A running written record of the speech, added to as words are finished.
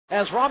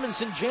as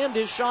Robinson jammed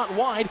his shot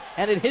wide,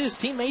 and it hit his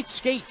teammate's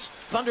skates.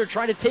 Thunder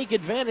try to take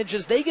advantage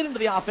as they get into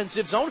the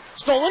offensive zone.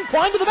 Stolen,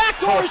 Quine to the back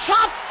door, a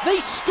shot, they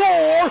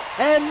score,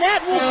 and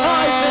that will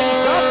tie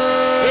things up.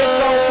 It's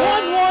a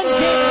 1-1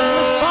 game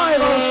with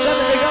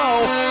 5:07 to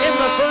go in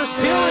the first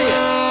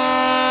period.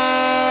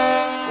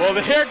 Well,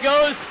 there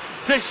goes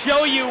to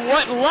show you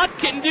what luck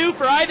can do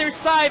for either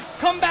side.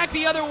 Come back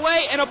the other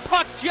way, and a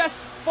puck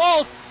just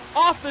falls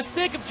off the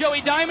stick of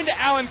Joey Diamond to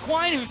Alan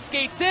Quine, who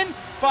skates in,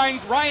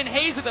 finds Ryan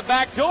Hayes at the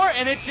back door,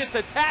 and it's just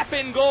a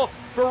tap-in goal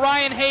for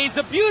Ryan Hayes.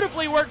 A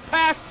beautifully worked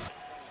pass.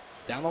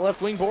 Down the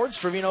left wing boards,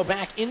 Trevino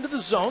back into the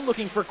zone,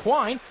 looking for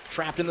Quine.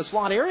 Trapped in the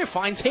slot area,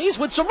 finds Hayes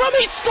with some room.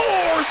 He scores!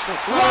 Ryan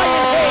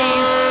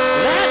Hayes,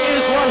 that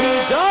is what he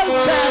does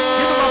best.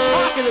 Give him a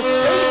pocket of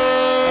space,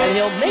 and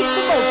he'll make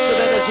the most of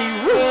it as he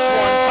roots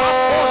one top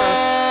corner.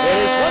 It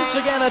is once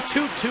again a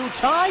 2-2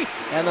 tie,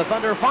 and the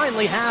Thunder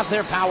finally have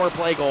their power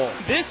play goal.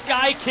 This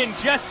guy can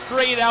just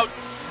straight out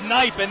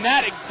snipe, and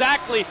that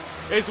exactly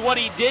is what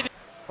he did.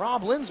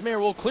 Rob Linsmere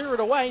will clear it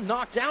away,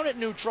 knocked down at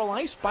neutral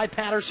ice by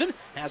Patterson.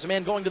 Has a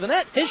man going to the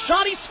net. His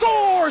shot, he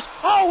scores!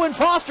 Oh, and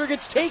Foster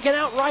gets taken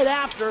out right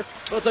after,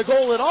 but the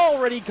goal had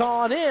already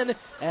gone in,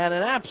 and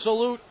an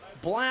absolute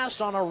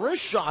blast on a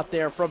wrist shot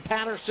there from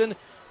Patterson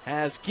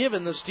has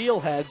given the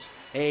Steelheads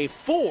a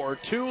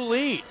 4-2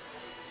 lead.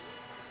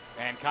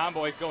 And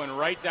Conboy's going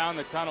right down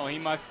the tunnel. He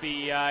must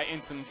be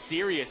in some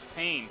serious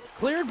pain.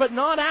 Cleared but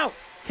not out.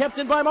 Kept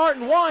in by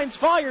Martin Wines.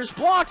 Fires,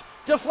 blocked,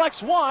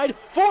 deflects wide.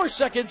 4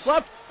 seconds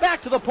left.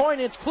 Back to the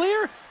point. It's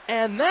clear.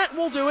 And that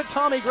will do it.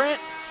 Tommy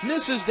Grant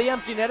misses the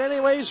empty net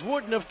anyways.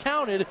 Wouldn't have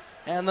counted.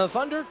 And the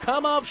Thunder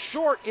come up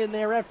short in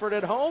their effort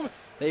at home.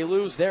 They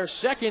lose their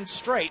second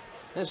straight.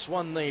 This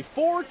one the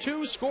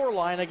 4-2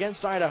 scoreline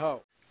against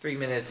Idaho. 3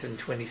 minutes and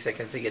 20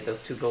 seconds to get those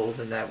 2 goals,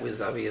 and that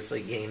was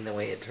obviously game the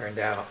way it turned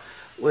out.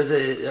 Was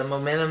it a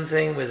momentum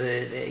thing? Was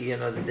it,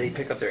 did they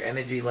pick up their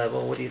energy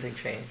level? What do you think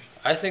changed?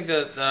 I think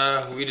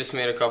that we just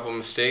made a couple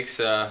mistakes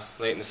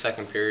late in the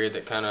second period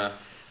that kind of,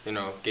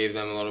 gave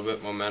them a little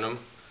bit momentum.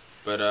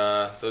 But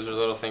those are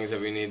little things that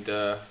we need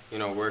to,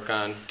 work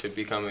on to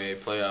become a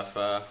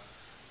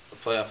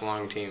playoff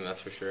long team.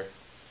 That's for sure.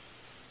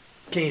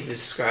 Can you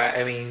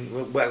describe?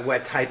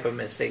 What type of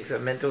mistakes?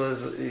 Mental,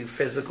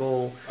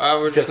 physical,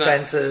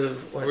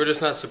 defensive? We're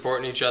just not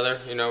supporting each other.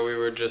 We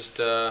were just.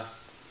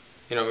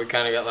 We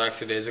kind of got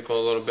lackadaisical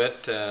a little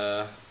bit.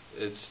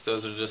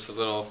 Those are just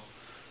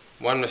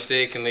one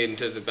mistake and leading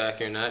to the back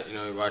of your net.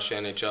 We watch the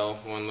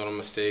NHL, one little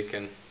mistake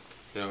and,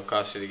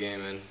 cost you the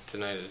game, and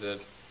tonight it did.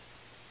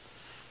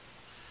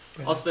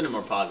 I'll spin it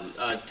more positive.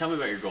 Tell me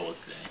about your goals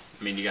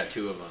today. You got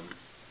 2 of them.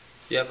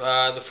 Yep,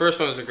 the first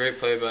one was a great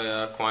play by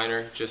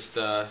Quiner. Just,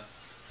 I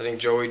think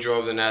Joey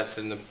drove the net,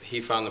 and he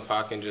found the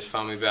puck and just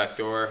found me back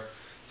door.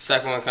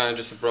 Second one, kind of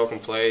just a broken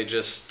play,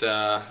 just,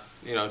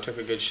 took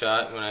a good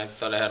shot when I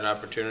thought I had an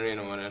opportunity, and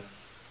it went in.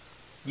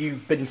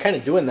 You've been kind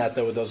of doing that,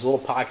 though, with those little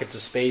pockets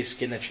of space,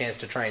 getting a chance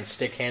to try and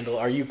stick handle.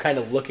 Are you kind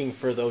of looking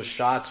for those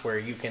shots where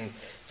you can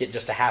get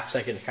just a half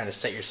second to kind of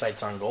set your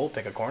sights on goal,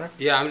 pick a corner?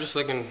 Yeah, I'm just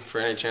looking for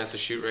any chance to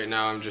shoot right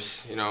now. I'm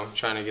just,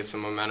 trying to get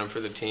some momentum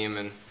for the team,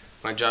 and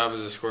my job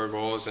is to score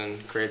goals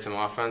and create some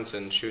offense,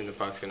 and shooting the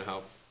puck's going to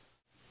help.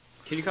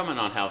 Can you comment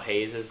on how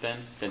Hayes has been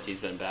since he's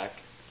been back?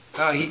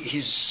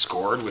 He's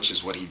scored, which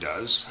is what he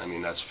does.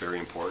 That's very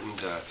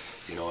important,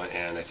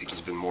 and I think he's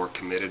been more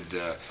committed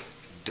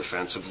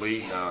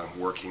defensively,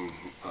 working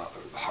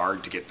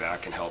hard to get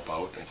back and help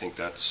out. I think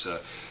that's,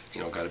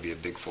 got to be a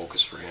big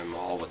focus for him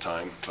all the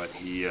time, but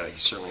he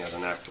certainly has a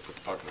knack to put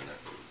the puck in the net.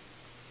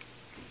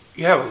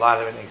 You have a lot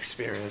of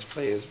inexperienced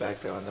players back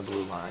there on the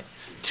blue line.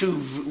 2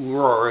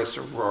 raw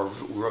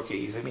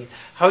rookies.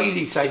 How are you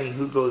deciding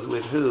who goes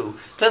with who?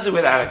 Does it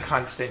without a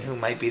constant who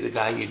might be the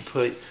guy you'd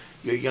put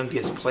your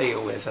youngest player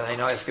with? And I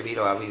know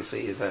Escobedo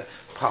obviously is a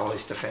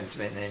polished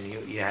defenseman,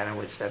 and you had him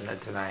with Stebna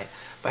tonight.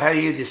 But how are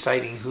you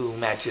deciding who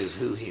matches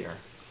who here?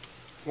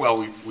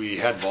 Well, we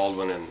had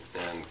Baldwin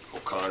and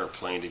O'Connor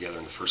playing together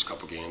in the first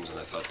couple games, and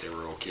I thought they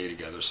were okay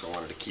together, so I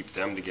wanted to keep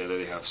them together.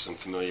 They have some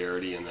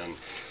familiarity, and then,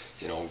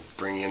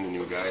 bringing in the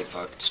new guy, I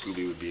thought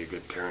Scooby would be a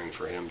good pairing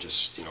for him,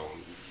 just,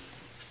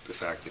 the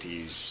fact that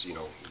he's,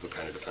 the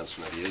kind of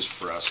defenseman that he is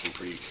for us, and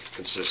pretty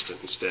consistent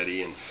and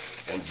steady, and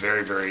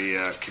very, very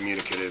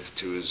communicative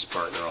to his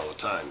partner all the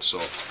time. So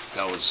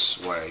that was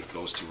why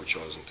those 2 were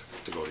chosen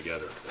to go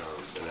together.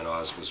 And then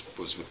Oz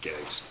was with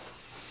Gags.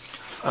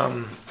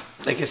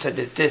 Like I said,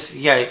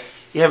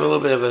 you have a little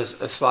bit of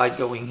a slide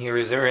going here.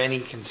 Is there any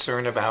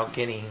concern about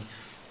getting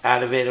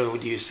out of it, or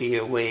do you see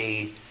a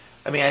way?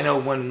 I know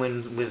one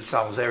win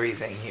solves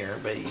everything here,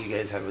 but you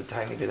guys have a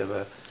tiny bit of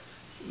a,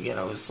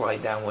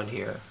 slide downward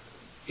here.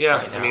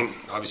 Yeah, right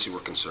obviously we're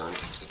concerned.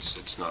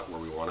 It's not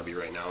where we want to be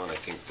right now, and I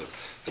think that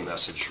the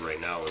message right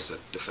now is that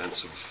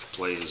defensive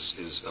play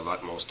is of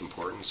utmost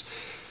importance.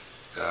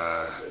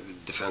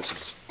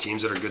 Defensive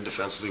teams that are good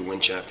defensively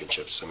win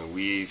championships.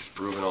 We've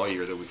proven all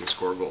year that we can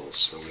score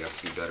goals, and we have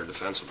to be better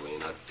defensively,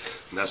 and that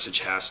message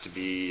has to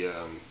be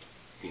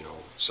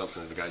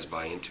something that the guys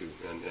buy into.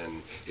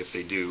 And if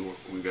they do,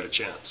 we've got a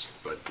chance,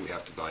 but we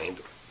have to buy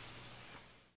into it.